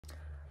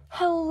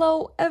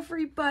Hello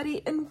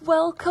everybody and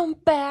welcome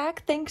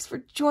back. Thanks for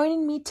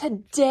joining me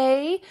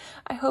today.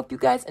 I hope you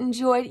guys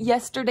enjoyed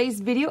yesterday's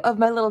video of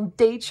my little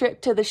day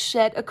trip to the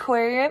Shed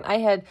Aquarium. I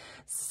had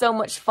so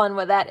much fun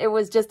with that. It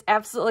was just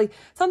absolutely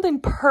something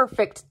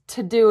perfect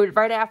to do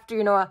right after,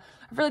 a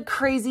really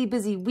crazy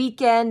busy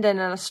weekend and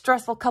a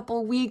stressful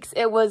couple weeks.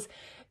 It was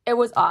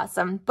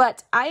awesome,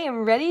 but I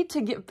am ready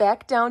to get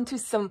back down to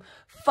some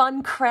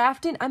fun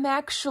crafting. I'm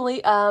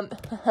actually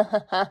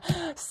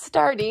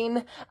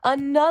starting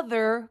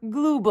another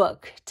glue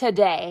book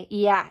today.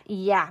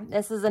 Yeah.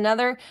 This is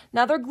another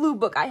glue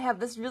book. I have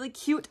this really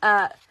cute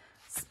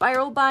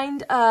spiral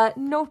bind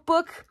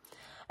notebook,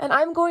 and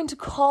I'm going to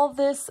call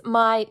this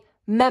my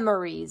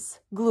Memories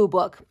glue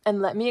book,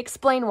 and let me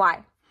explain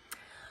why.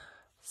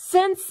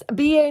 Since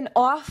being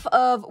off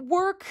of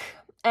work,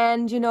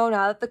 and now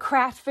that the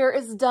craft fair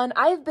is done,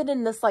 I've been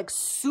in this like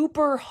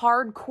super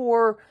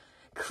hardcore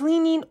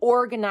cleaning,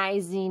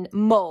 organizing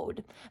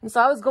mode. And so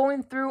I was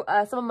going through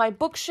some of my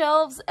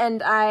bookshelves,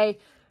 and I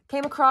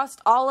came across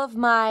all of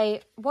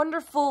my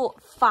wonderful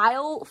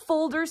file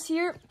folders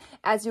here.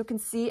 As you can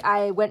see,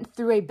 I went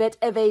through a bit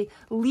of a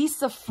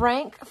Lisa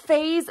Frank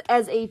phase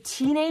as a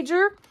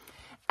teenager.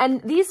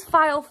 And these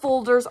file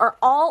folders are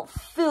all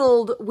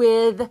filled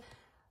with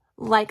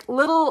like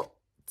little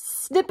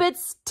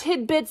snippets,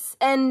 tidbits,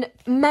 and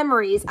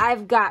memories.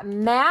 I've got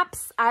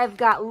maps, I've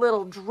got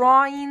little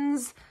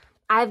drawings,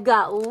 I've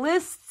got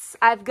lists,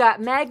 I've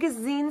got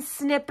magazine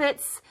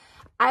snippets,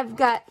 I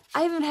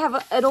even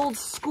have an old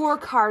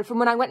scorecard from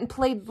when I went and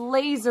played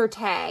laser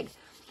tag.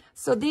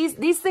 So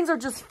these things are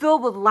just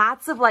filled with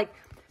lots of like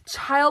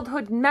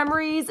childhood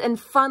memories and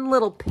fun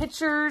little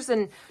pictures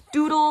and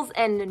doodles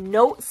and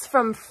notes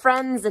from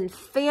friends and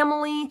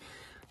family.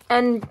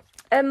 And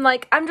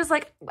like, I'm just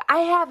like, I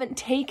haven't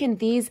taken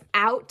these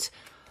out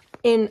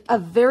in a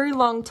very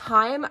long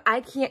time.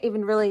 I can't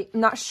even really, I'm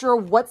not sure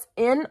what's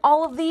in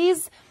all of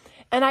these.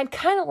 And I'd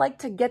kind of like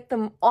to get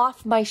them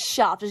off my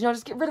shelf,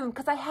 just get rid of them,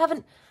 because I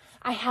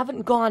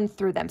haven't gone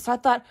through them. So I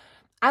thought,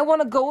 I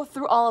want to go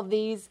through all of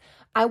these.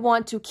 I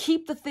want to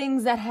keep the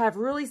things that have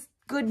really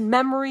good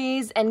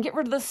memories and get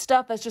rid of the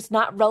stuff that's just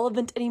not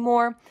relevant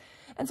anymore.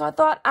 And so I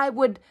thought I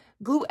would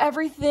glue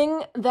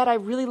everything that I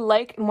really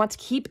like and want to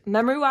keep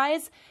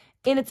memory-wise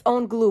in its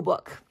own glue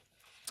book.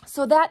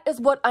 So that is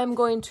what I'm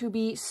going to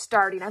be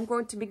starting. I'm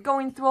going to be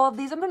going through all of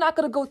these. I'm not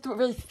going to go through it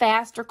really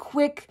fast or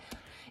quick.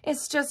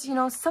 It's just,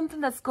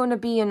 something that's going to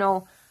be,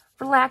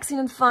 relaxing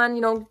and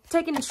fun,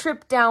 taking a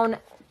trip down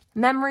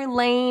memory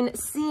lane,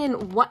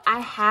 seeing what I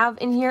have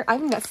in here. I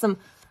even got some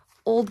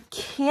old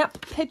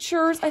camp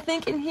pictures, I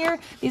think, in here.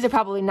 These are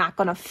probably not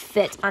going to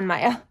fit on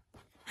my,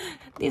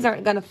 these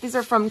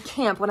are from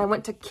camp, when I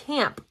went to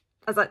camp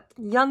as a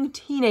young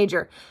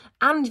teenager.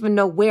 I don't even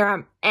know where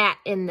I'm at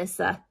in this,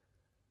 I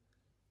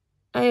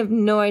have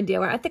no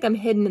idea where. I think I'm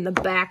hidden in the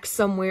back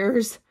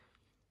somewheres.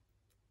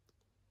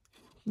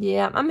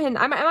 Yeah, I'm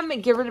gonna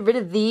get rid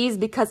of these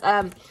because,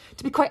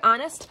 to be quite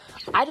honest,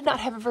 I did not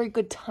have a very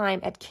good time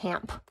at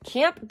camp.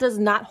 Camp does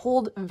not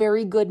hold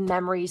very good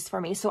memories for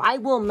me, so I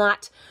will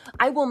not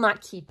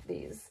keep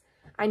these.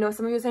 I know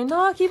some of you are saying,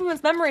 no, keep them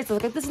as memories. So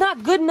like, this is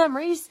not good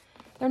memories.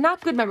 They're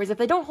not good memories. If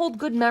they don't hold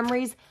good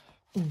memories,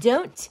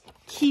 don't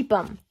keep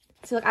them.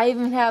 So like, I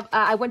even have,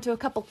 I went to a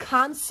couple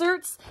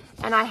concerts,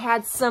 and I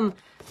had some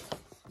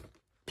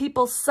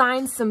people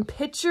sign some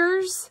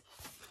pictures.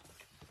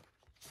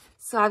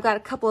 So I've got a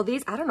couple of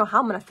these. I don't know how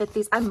I'm going to fit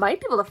these. I might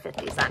be able to fit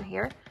these on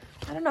here.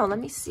 I don't know. Let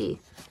me see.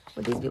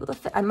 Would these be able to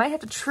fit? I might have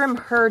to trim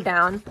her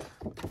down.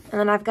 And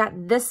then I've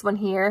got this one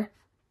here.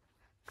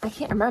 I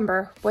can't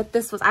remember what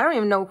this was. I don't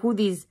even know who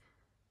these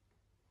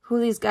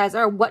guys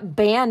are, what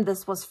band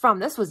this was from.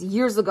 This was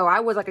years ago.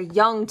 I was like a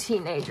young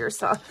teenager.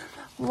 So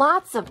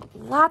lots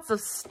of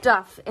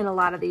stuff in a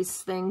lot of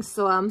these things.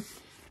 So,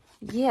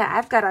 yeah,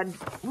 I've got to,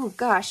 oh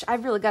gosh,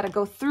 I've really got to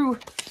go through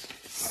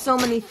so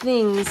many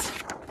things.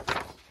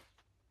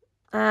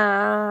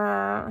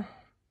 I'm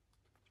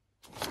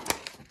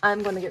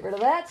going to get rid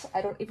of that.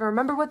 I don't even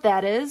remember what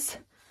that is.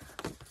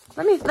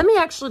 Let me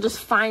actually just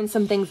find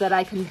some things that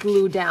I can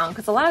glue down,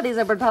 because a lot of these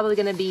are probably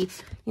going to be,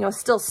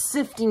 still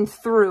sifting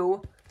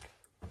through.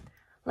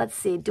 Let's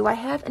see. Do I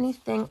have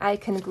anything I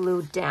can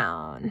glue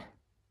down?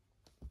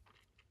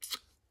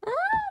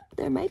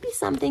 There might be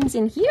some things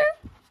in here.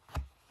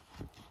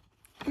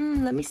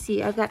 Let me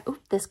see. I've got, oh,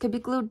 this could be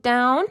glued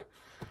down.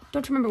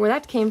 Don't remember where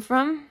that came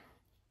from.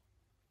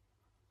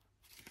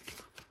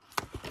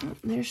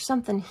 There's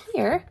something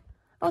here.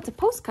 Oh, it's a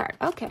postcard.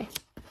 Okay.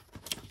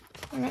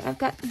 All right, I've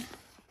got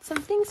some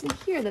things in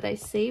here that I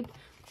saved.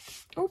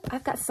 Oh,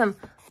 I've got some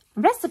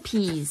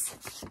recipes.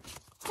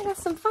 I got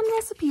some fun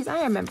recipes.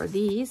 I remember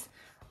these,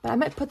 but I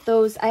might put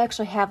those. I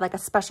actually have like a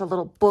special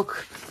little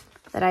book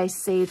that I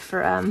saved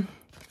for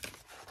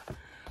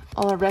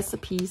all our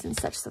recipes and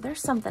such. So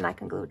there's something I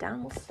can glue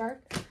down. We'll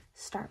start with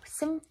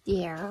some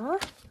there.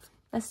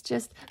 Let's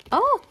just,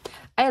 oh,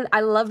 I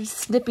love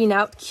snipping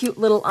out cute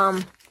little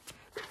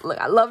Look,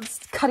 I love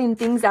cutting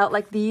things out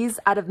like these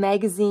out of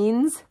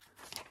magazines.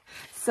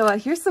 So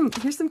here's some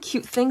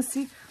cute things.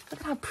 See,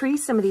 Look at how pretty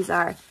some of these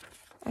are.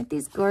 Aren't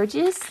these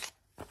gorgeous?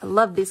 I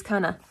love these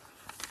kind of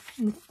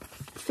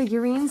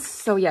figurines.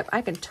 So, yep,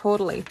 I can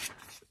totally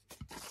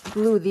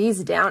glue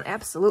these down.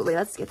 Absolutely.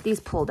 Let's get these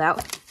pulled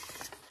out.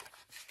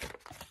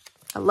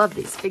 I love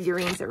these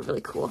figurines. They're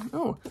really cool.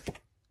 Oh,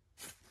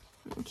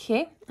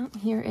 okay. Oh,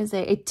 here is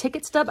a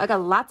ticket stub. I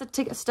got lots of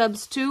ticket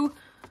stubs too.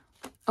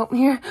 Oh,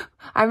 here.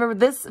 I remember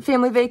this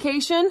family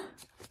vacation.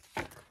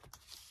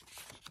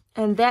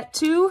 And that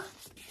too.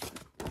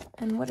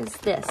 And what is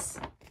this?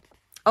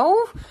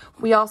 Oh,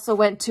 we also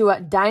went to a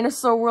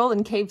Dinosaur World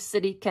in Cave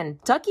City,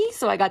 Kentucky.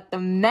 So I got the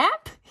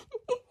map.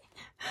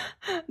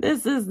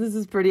 This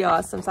is pretty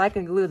awesome. So I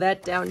can glue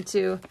that down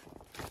too.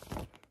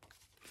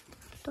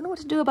 Don't know what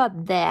to do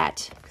about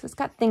that because it's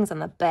got things on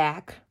the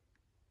back.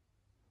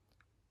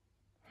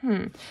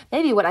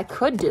 Maybe what I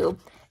could do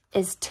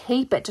is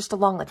tape it just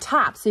along the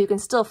top so you can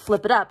still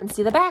flip it up and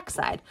see the back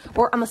side.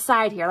 Or on the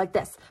side here, like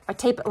this. If I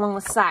tape it along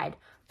the side,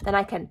 then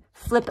I can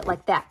flip it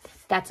like that.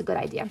 That's a good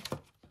idea.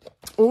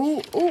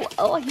 Ooh,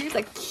 oh, here's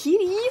a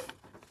kitty.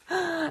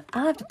 I'll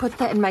have to put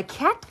that in my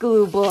cat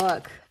glue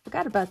book.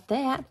 Forgot about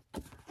that.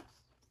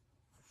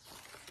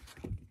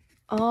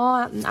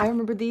 Oh, I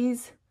remember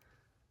these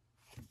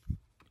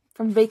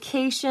from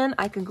vacation.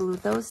 I can glue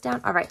those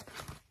down. All right,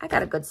 I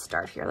got a good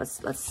start here.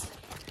 Let's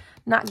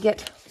not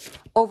get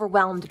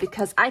overwhelmed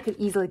because I could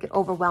easily get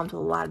overwhelmed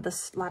with a lot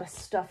of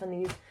stuff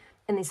in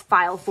these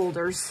file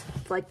folders.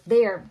 Like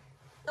they're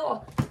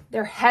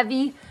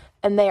heavy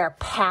and they are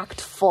packed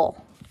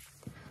full.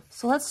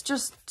 So let's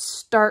just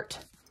start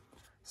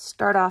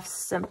off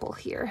simple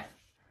here.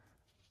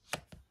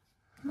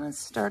 Let's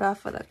start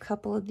off with a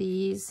couple of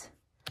these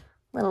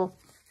little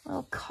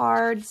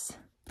cards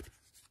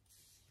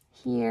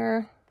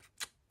here.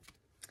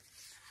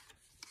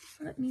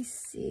 Let me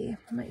see.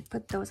 I might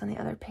put those on the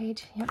other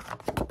page. Yep.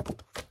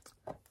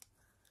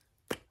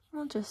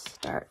 I'll just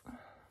start.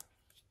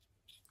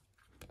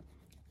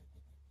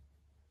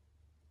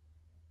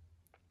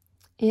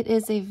 It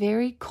is a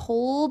very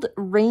cold,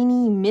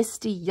 rainy,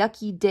 misty,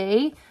 yucky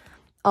day.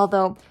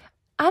 Although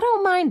I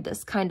don't mind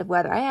this kind of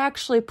weather. I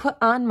actually put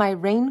on my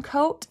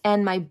raincoat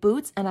and my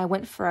boots and I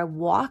went for a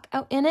walk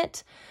out in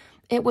it.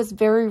 It was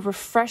very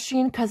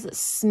refreshing because it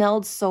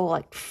smelled so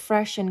like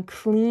fresh and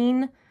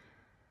clean.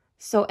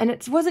 So, and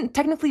it wasn't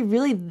technically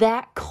really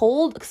that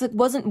cold because it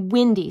wasn't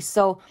windy.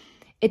 So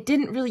it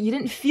didn't really, you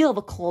didn't feel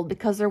the cold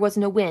because there was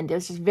no wind. It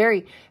was just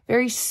very,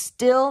 very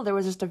still. There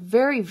was just a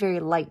very, very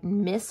light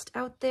mist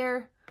out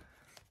there.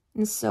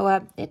 And so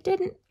it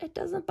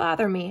doesn't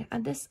bother me.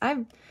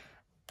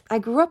 I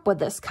grew up with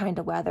this kind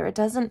of weather.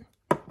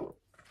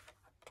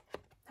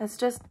 That's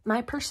just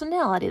my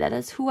personality. That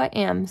is who I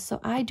am. So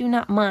I do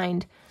not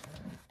mind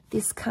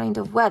this kind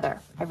of weather.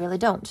 I really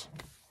don't.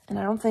 And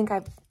I don't think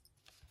I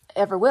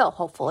ever will,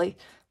 hopefully.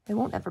 It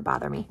won't ever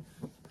bother me.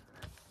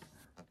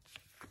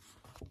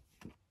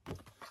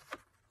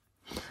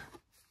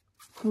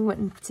 We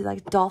went to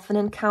like dolphin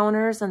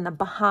encounters in the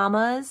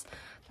Bahamas.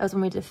 That was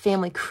when we did a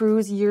family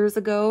cruise years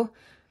ago.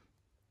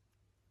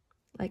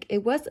 Like,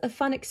 it was a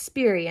fun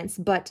experience,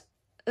 but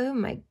oh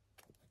my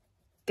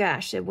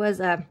gosh, it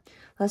was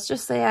let's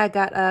just say I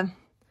got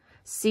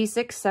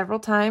seasick several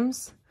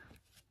times.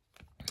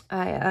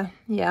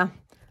 Yeah.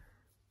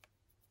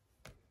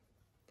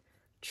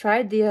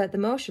 Tried the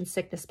motion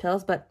sickness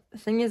pills, but the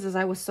thing is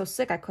I was so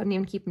sick I couldn't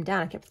even keep them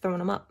down. I kept throwing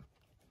them up.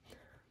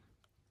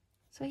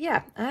 So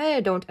yeah, I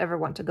don't ever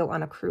want to go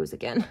on a cruise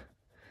again.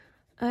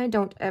 I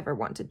don't ever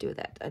want to do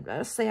that.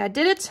 I'd say I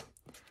did it.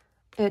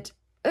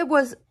 It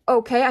was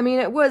okay. I mean,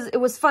 it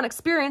was fun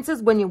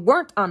experiences when you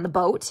weren't on the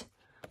boat.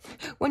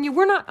 When you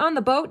were not on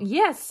the boat,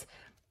 yes,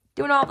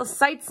 doing all the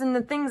sights and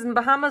the things in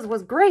Bahamas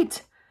was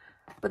great.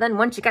 But then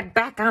once you got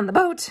back on the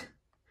boat,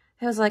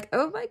 it was like,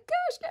 oh my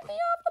gosh, get me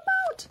off the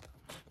boat.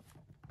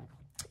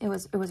 It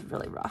was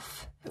really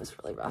rough. It was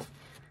really rough.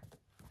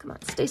 Come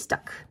on, stay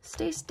stuck.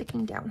 Stay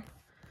sticking down.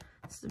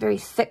 It's a very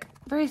thick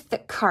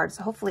card,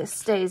 so hopefully it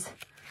stays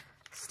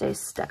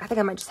stuck. I think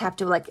I might just have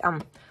to like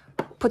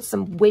put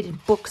some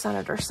weighted books on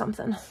it or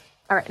something.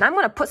 All right, and I'm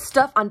gonna put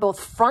stuff on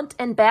both front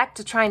and back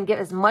to try and get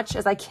as much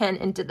as I can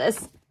into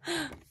this.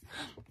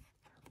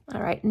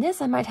 All right, and this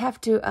I might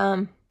have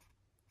to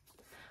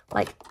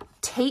like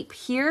tape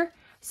here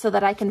so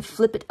that I can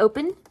flip it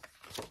open,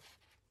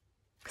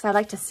 because I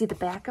like to see the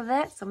back of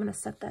that. So I'm gonna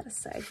set that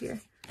aside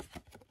here.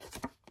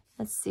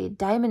 Let's see,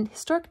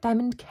 Historic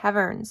Diamond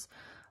Caverns.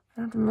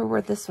 I don't remember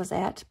where this was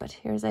at, but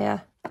here's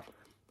another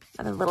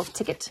little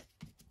ticket.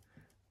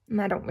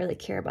 And I don't really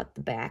care about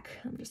the back.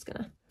 I'm just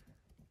gonna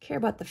care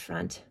about the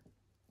front.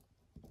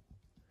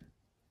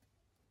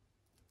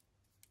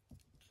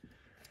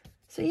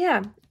 So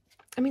yeah,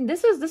 I mean,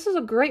 this is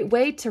a great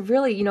way to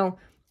really, you know,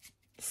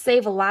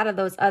 save a lot of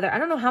those other, I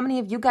don't know how many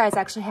of you guys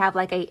actually have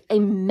like a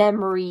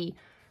memory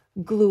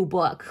glue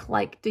book.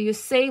 Like, do you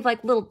save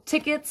like little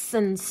tickets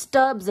and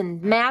stubs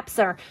and maps,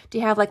 or do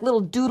you have like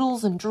little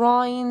doodles and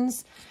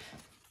drawings?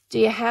 Do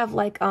you have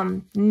like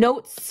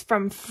notes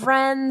from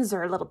friends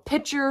or little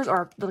pictures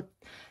or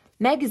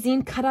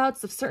magazine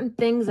cutouts of certain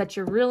things that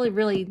you really,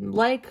 really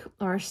like,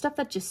 or stuff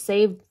that you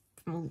saved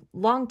from a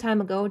long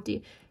time ago.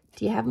 Do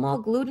you have them all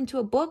glued into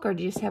a book, or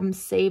do you just have them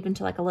saved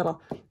into like a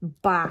little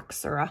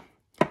box or a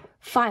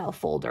file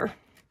folder?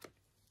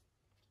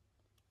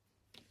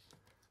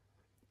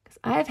 Because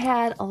I've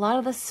had a lot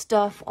of this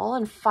stuff all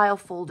in file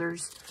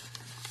folders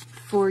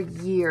for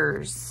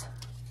years,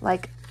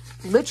 like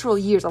literal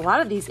years. A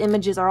lot of these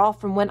images are all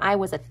from when I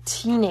was a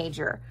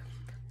teenager.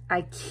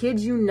 I kid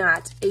you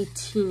not, a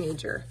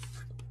teenager.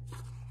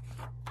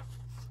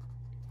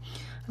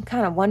 I'm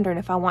kind of wondering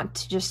if I want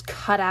to just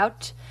cut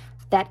out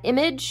that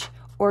image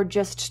or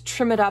just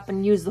trim it up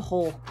and use the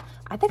whole.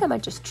 I think I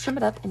might just trim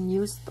it up and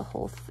use the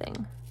whole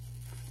thing.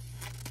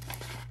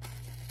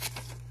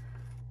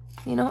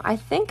 You know, I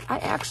think I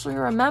actually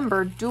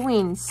remember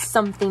doing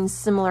something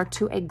similar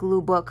to a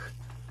glue book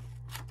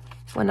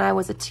when I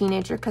was a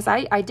teenager, because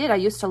I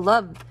used to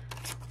love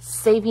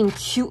saving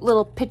cute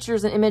little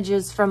pictures and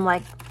images from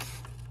like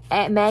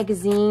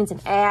magazines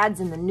and ads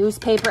in the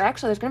newspaper.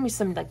 Actually, there's going to be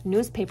some like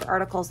newspaper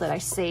articles that I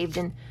saved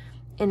in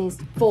these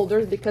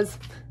folders because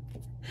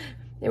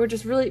they were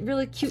just really,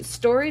 really cute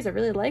stories. I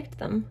really liked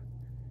them.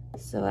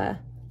 So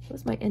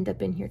those might end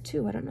up in here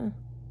too. I don't know.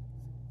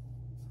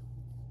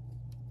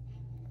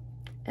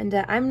 And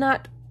I'm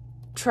not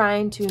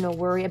trying to,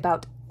 worry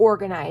about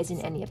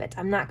organizing any of it.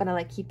 I'm not going to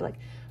like keep like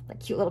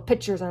cute little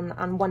pictures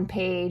on one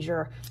page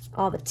or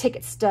all the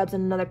ticket stubs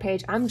on another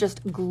page. I'm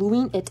just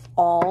gluing it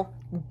all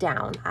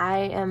down. I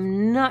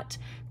am not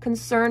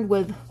concerned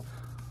with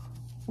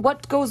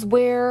what goes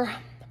where.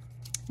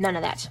 None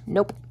of that.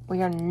 Nope.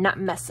 We are not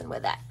messing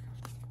with that.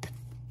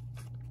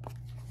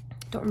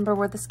 Don't remember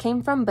where this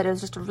came from, but it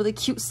was just a really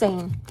cute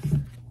saying.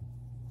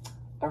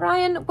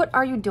 Orion, what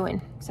are you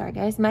doing? Sorry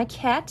guys, my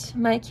cat,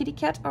 my kitty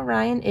cat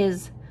Orion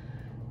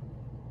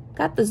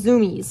got the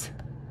zoomies.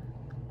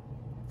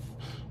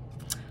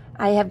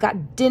 I have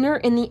got dinner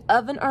in the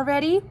oven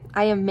already.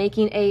 I am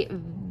making a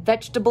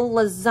vegetable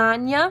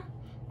lasagna.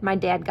 My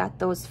dad got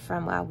those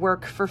from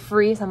work for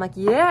free. So I'm like,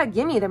 yeah,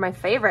 gimme, they're my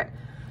favorite.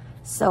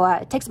 So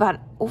it takes about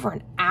over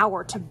an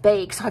hour to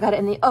bake. So I got it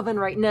in the oven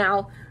right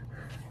now.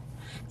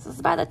 So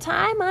by the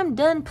time I'm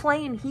done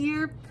playing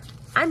here,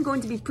 I'm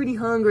going to be pretty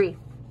hungry.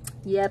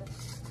 Yep.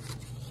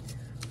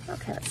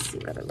 Okay, let's see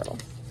what other little.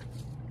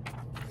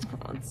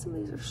 Oh, some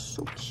of these are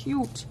so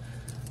cute.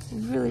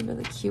 Really,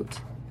 really cute.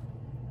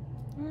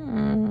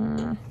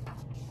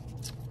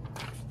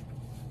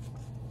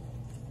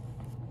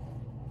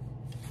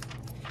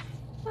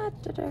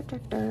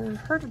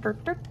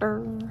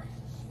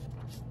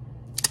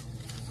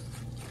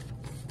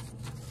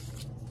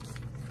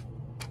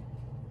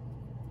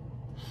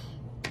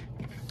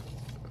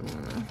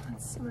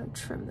 Let's see, I'm gonna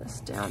trim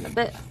this down a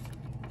bit.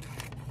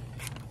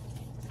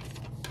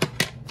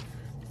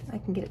 I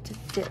can get it to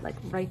fit like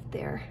right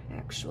there,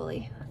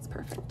 actually. That's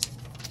perfect.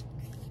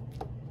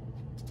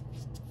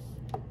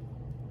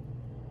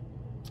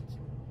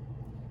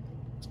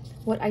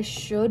 What I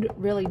should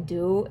really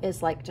do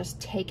is like just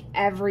take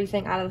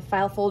everything out of the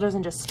file folders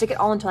and just stick it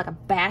all into like a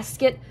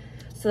basket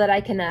so that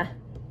I can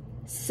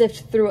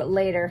sift through it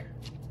later.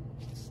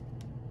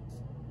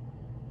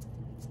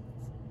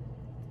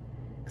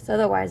 Because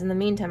otherwise, in the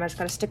meantime, I just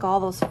gotta stick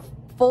all those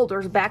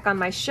folders back on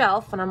my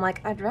shelf, and I'm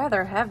like, I'd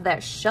rather have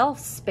that shelf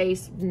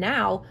space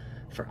now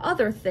for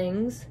other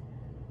things.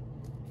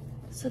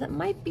 So that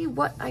might be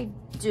what I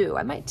do.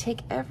 I might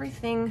take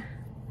everything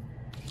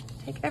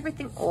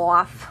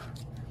off,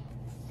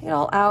 take it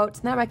all out,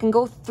 and then I can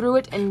go through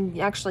it and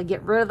actually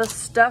get rid of the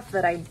stuff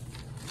that I,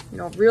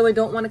 really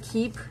don't want to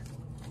keep.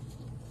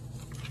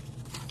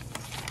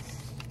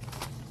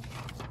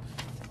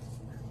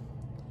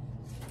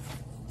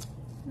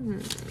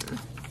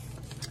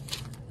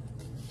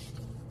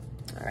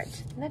 All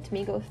right, let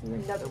me go through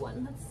another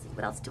one. Let's see,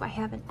 what else do I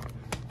have in?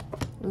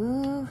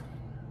 Ooh,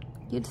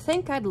 you'd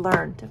think I'd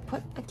learn to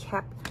put a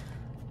cap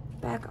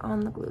back on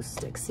the glue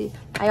stick. See,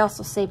 I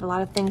also save a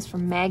lot of things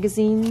from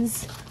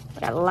magazines. I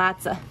got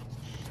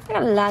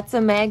lots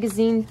of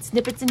magazine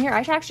snippets in here.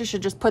 I actually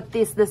should just put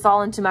this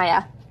all into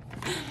my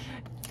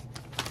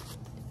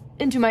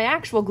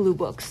actual glue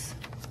books.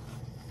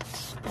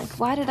 Like,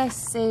 why did I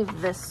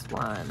save this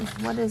one?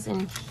 What is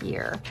in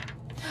here?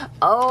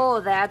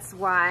 Oh, that's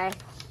why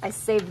I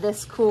saved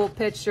this cool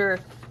picture.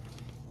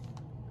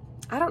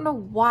 I don't know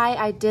why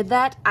I did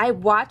that. I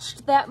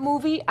watched that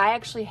movie. I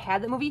actually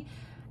had that movie,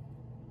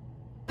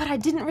 but I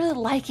didn't really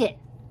like it.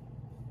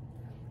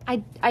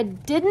 I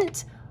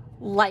didn't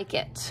like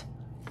it.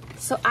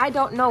 So I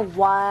don't know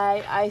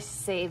why I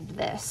saved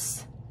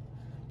this.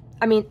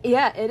 I mean,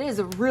 yeah, it is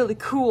a really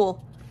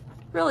cool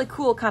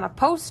kind of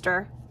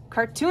poster,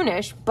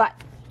 cartoonish, but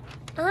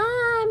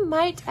I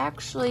might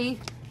actually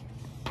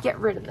get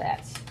rid of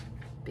that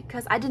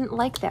because I didn't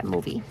like that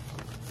movie.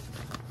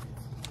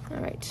 All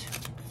right.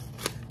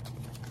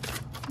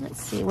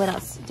 Let's see, what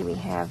else do we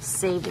have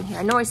saved in here?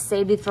 I know I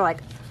saved it for like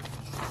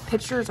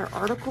pictures or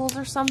articles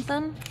or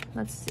something.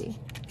 Let's see.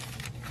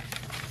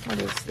 What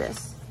is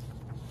this?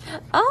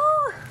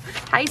 Oh,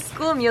 High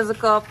School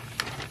Musical.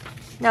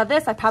 Now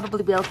this I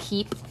probably will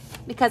keep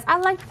because I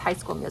liked High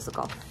School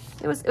Musical.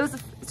 It's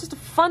just a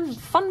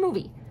fun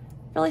movie.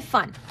 Really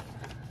fun.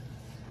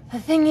 The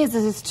thing is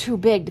it's too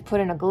big to put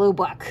in a glue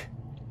book.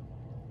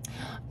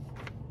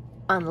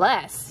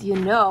 Unless, you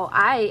know,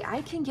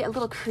 I can get a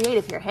little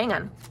creative here. Hang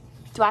on.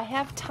 Do I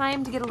have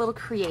time to get a little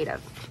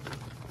creative?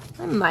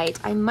 I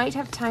might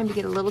have time to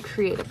get a little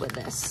creative with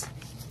this.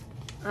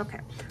 Okay.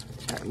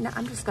 Now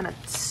I'm just gonna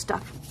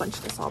stuff a bunch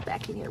of this all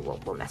back in here.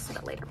 We'll mess with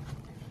it later.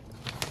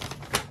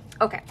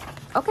 Okay.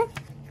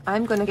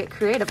 I'm gonna get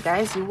creative,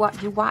 guys. You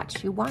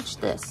watch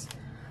this.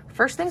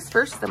 First things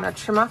first, I'm gonna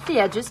trim off the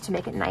edges to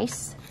make it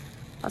nice.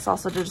 Let's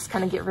also just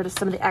kind of get rid of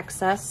some of the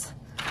excess.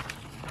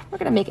 We're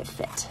gonna make it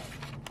fit.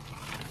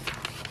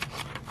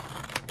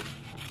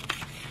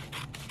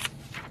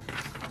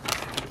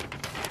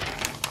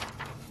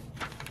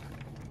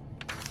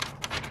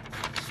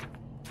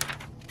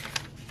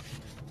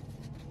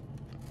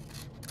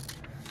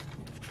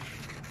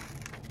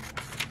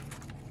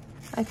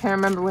 I can't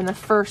remember when the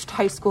first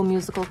High School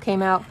Musical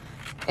came out.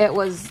 It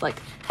was like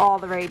all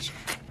the rage.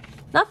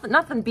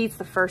 Nothing beats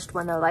the first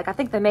one though. Like I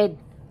think they made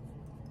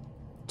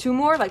 2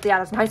 more. Like yeah,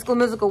 there's High School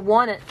Musical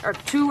 1 or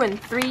 2 and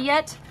 3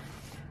 yet,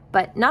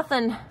 but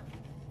nothing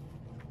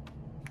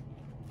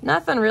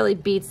really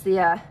beats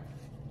the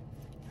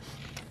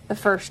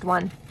first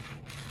one.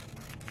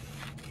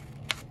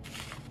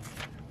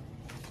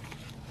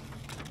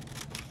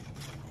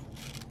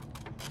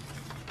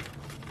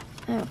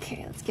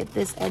 Okay, let's get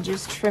this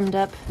edges trimmed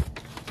up.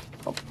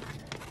 Oh.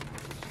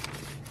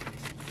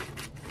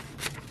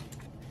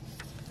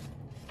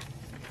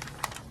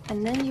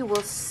 And then you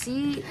will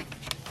see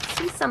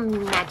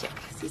some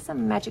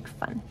magic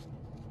fun.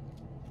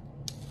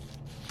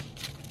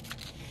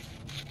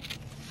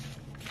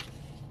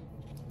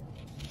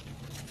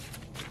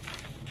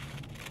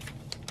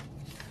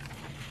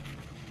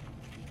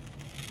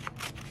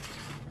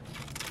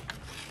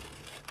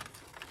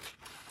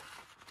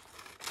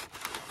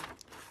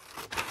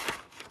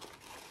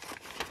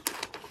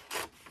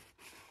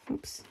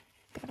 Oops,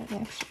 gotta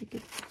actually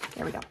get,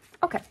 there we go.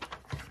 Okay.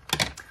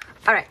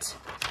 All right.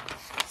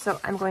 So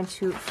I'm going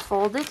to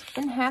fold it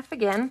in half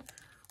again,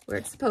 where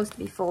it's supposed to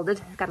be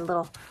folded. I've got a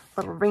little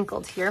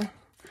wrinkled here.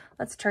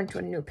 Let's turn to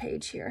a new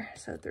page here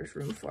so that there's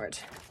room for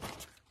it.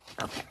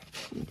 Okay,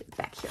 let me get it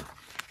back here.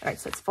 All right,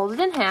 so it's folded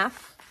in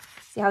half.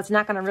 See how it's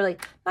not gonna really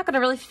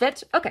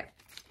fit? Okay.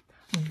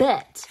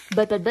 But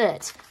what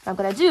I'm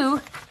gonna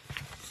do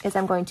is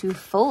I'm going to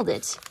fold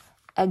it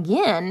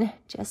again,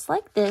 just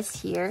like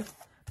this here.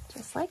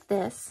 Just like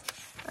this.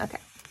 Okay.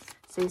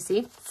 So you see,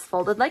 it's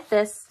folded like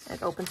this. And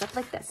it opens up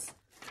like this.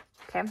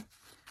 Okay.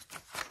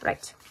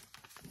 Right.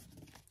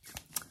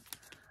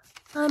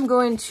 I'm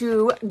going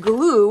to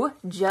glue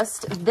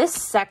just this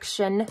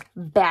section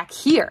back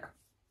here.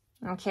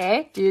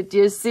 Okay. Do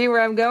you see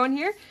where I'm going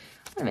here?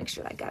 I'm gonna make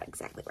sure I got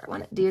exactly where I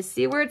want it. Do you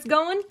see where it's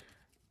going?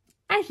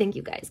 I think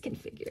you guys can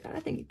figure it out. I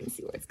think you can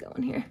see where it's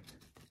going here.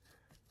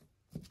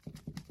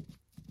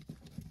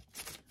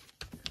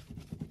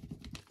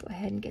 Go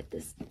ahead and get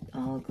this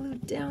all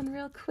glued down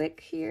real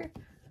quick here.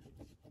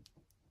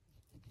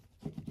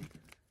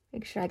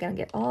 Make sure I gotta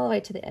get all the way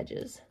to the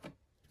edges.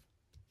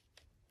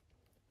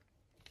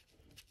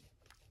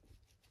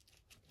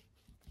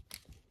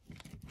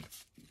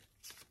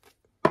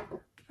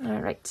 All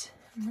right,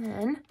 and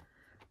then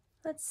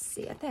let's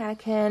see, I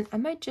think I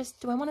might just,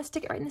 do I want to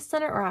stick it right in the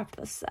center or off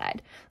to the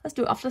side? Let's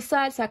do it off the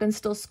side so I can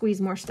still squeeze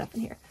more stuff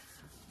in here.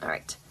 All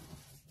right.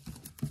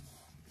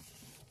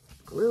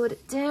 Glue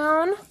it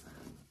down.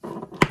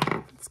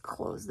 Let's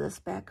close this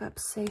back up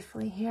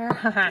safely here.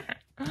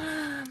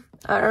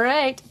 All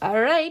right.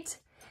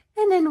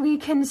 And then we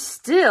can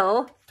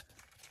still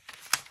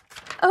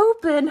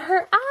open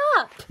her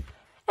up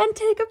and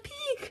take a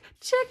peek.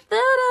 Check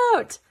that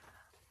out.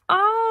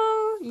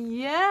 Oh,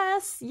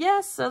 yes.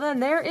 So then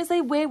there is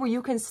a way where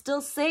you can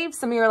still save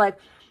some of your like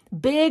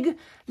big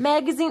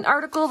magazine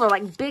articles or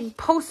like big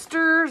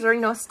posters or,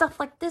 you know, stuff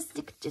like this.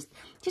 You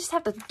just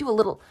have to do a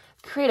little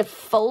creative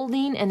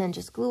folding and then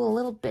just glue a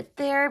little bit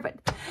there,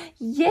 but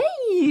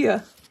yay.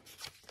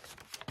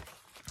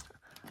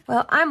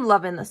 Well, I'm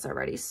loving this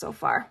already so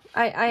far.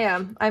 I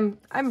am.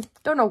 I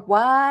don't know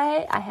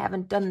why I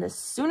haven't done this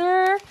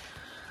sooner.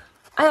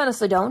 I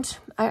honestly don't.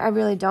 I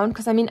really don't.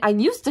 Because, I mean, I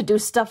used to do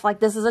stuff like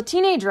this as a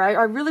teenager. I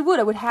really would.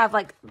 I would have,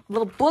 like,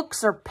 little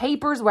books or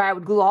papers where I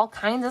would glue all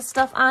kinds of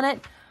stuff on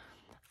it.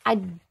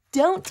 I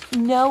don't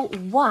know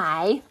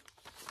why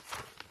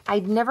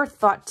I'd never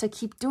thought to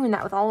keep doing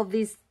that with all of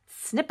these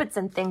snippets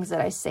and things that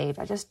I saved.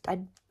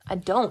 I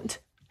don't.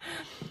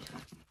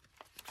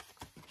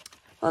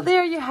 Well,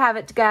 there you have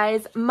it,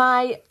 guys.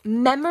 My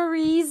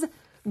memories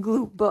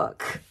glue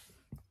book.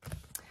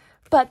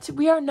 But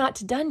we are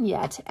not done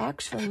yet.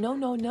 Actually, no.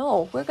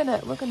 We're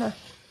gonna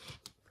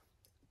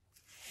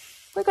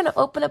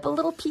open up a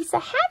little piece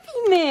of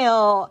Happy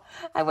Mail.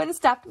 I went and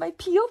stopped my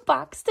P.O.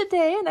 box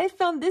today, and I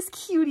found this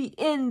cutie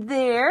in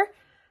there.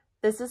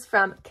 This is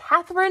from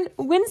Catherine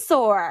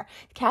Winsor.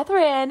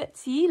 Catherine,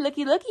 see,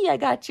 looky, I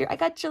got your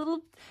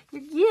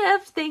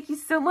gift. Thank you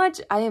so much.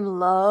 I am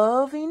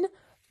loving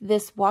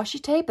this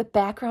washi tape. The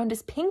background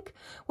is pink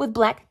with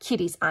black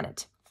kitties on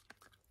it.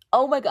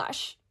 Oh my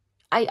gosh.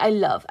 I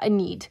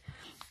need.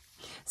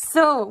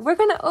 So we're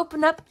going to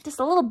open up just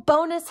a little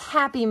bonus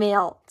Happy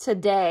Mail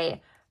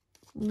today.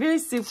 Really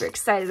super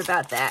excited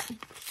about that.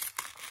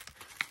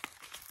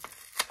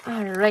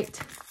 All right.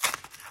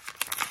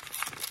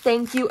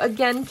 Thank you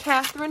again,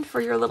 Catherine, for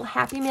your little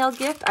Happy Mail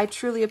gift. I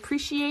truly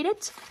appreciate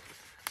it.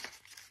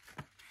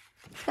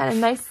 Got a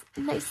nice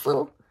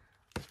little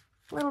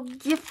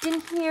gift in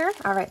here.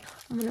 All right,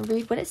 I'm going to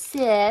read what it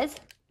says.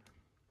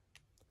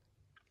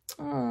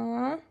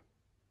 Aww.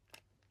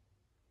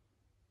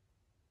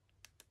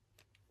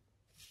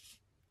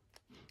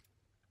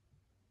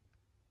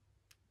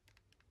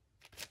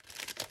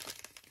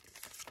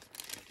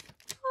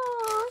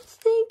 Oh,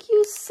 thank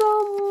you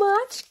so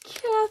much,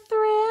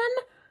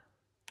 Catherine.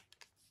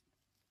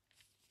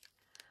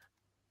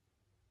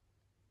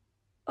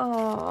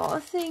 Oh,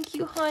 thank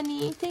you,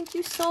 honey. Thank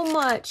you so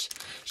much.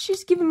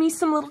 She's given me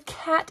some little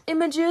cat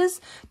images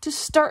to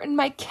start in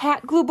my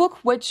cat glue book,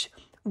 which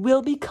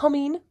will be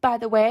coming, by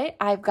the way.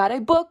 I've got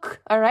a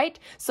book, all right?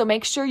 So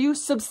make sure you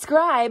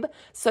subscribe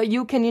so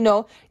you can,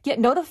 get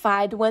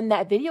notified when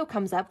that video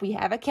comes up. We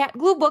have a cat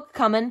glue book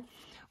coming.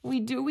 We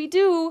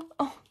do.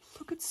 Oh,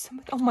 look at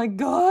some, oh my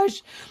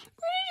gosh.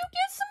 Where did you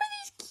get some of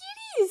these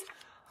kitties?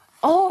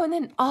 Oh, and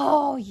then,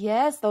 oh,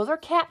 yes, those are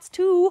cats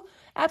too.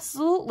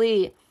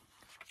 Absolutely.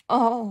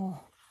 Oh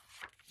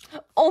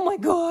my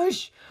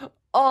gosh.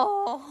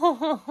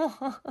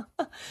 Oh,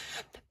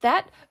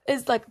 that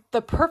is like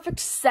the perfect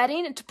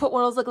setting to put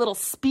one of those like little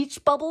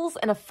speech bubbles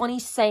and a funny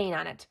saying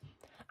on it.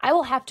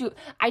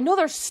 I know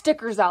there's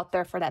stickers out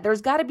there for that.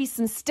 There's got to be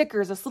some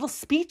stickers, those little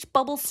speech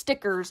bubble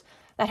stickers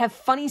that have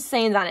funny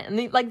sayings on it.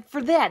 And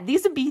for that,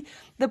 these would be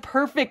the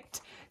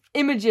perfect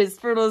images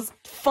for those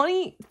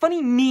funny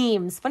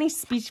memes, funny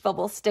speech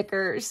bubble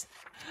stickers.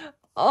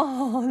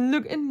 Oh,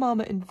 look at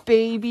Mama and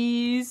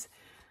babies.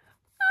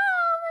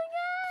 Oh my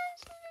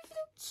gosh, look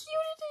how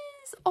cute it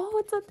is. Oh,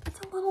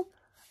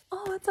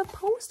 it's a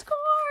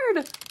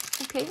postcard.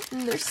 Okay,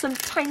 and there's some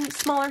tiny,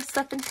 smaller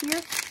stuff in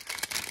here.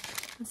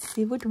 Let's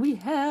see what we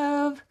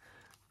have.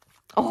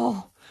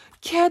 Oh,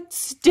 cat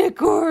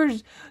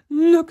stickers.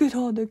 Look at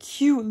all the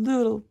cute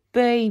little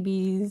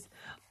babies.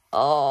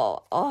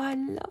 Oh, I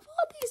love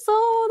all these.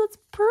 Oh, that's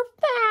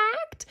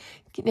perfect.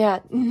 Yeah,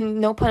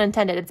 no pun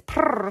intended. It's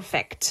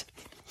perfect.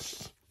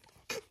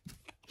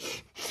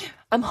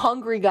 I'm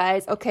hungry,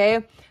 guys,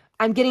 okay?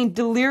 I'm getting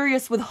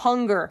delirious with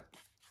hunger.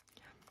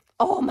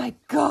 Oh my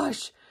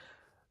gosh.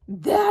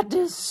 That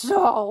is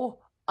so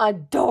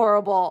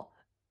adorable.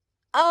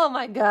 Oh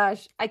my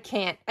gosh. I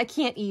can't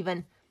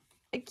even.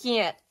 I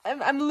can't.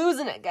 I'm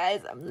losing it,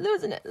 guys. I'm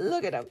losing it.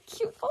 Look at how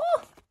cute.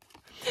 Oh.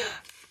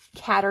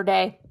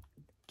 Catterday.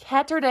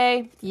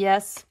 Catterday.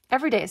 Yes.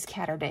 Every day is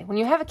Catterday. When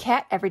you have a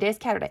cat, every day is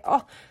Catterday.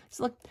 Oh, just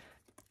look.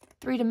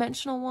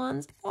 3-dimensional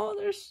ones. Oh,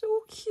 they're so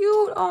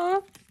cute.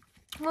 Oh.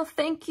 Well,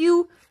 thank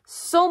you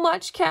so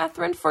much,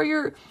 Catherine, for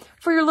your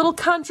little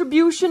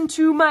contribution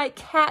to my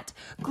cat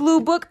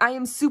glue book. I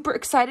am super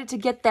excited to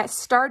get that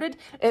started.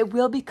 It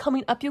will be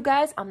coming up, you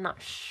guys. I'm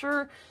not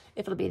sure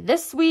if it'll be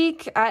this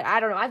week. I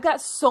don't know. I've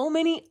got so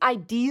many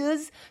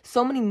ideas,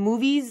 so many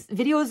movies,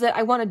 videos that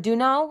I want to do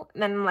now.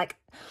 And I'm like,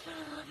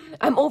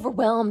 I'm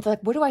overwhelmed. Like,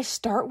 what do I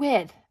start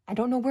with? I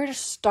don't know where to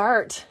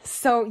start.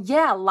 So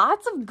yeah,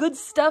 lots of good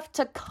stuff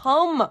to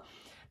come.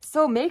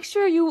 So make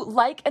sure you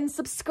like and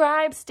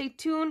subscribe. Stay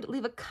tuned.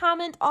 Leave a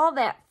comment. All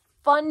that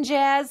fun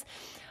jazz.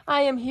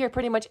 I am here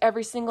pretty much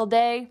every single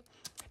day.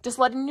 Just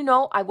letting you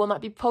know, I will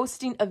not be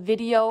posting a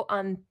video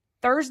on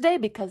Thursday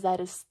because that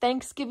is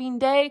Thanksgiving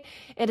Day.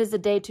 It is a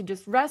day to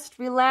just rest,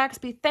 relax,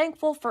 be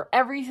thankful for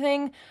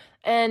everything,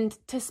 and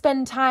to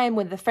spend time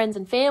with the friends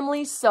and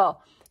family. So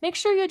make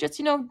sure you just,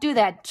 do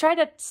that. Try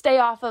to stay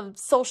off of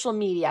social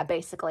media,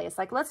 basically. It's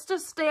like, let's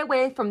just stay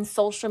away from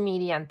social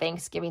media on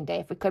Thanksgiving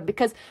Day if we could,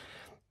 because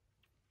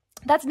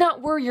that's not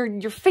where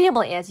your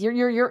family is.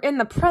 You're in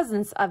the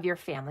presence of your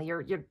family.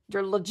 You're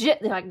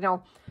legit, like,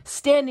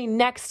 standing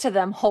next to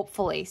them,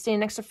 hopefully. Standing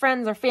next to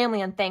friends or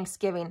family on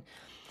Thanksgiving.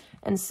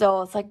 And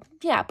so it's like,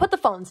 yeah, put the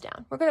phones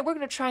down. We're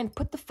gonna try and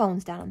put the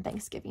phones down on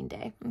Thanksgiving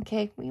Day.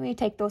 Okay? We may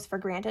take those for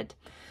granted.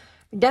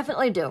 We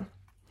definitely do.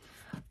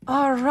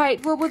 All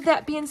right. Well, with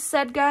that being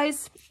said,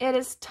 guys, it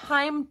is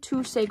time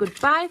to say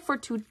goodbye for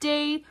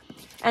today.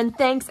 And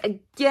thanks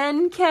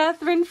again,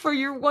 Catherine, for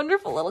your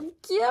wonderful little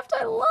gift.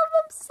 I love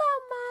them so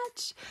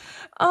much.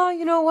 Oh,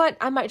 you know what?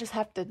 I might just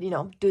have to,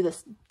 do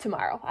this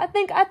tomorrow. I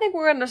think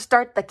we're going to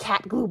start the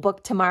cat glue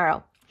book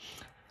tomorrow.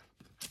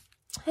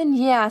 And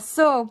yeah,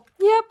 so,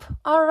 yep.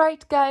 All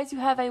right, guys, you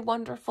have a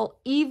wonderful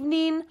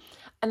evening.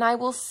 And I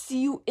will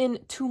see you in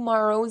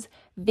tomorrow's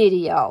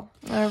video.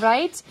 All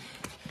right?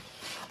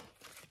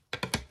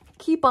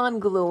 Keep on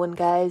gluing,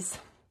 guys.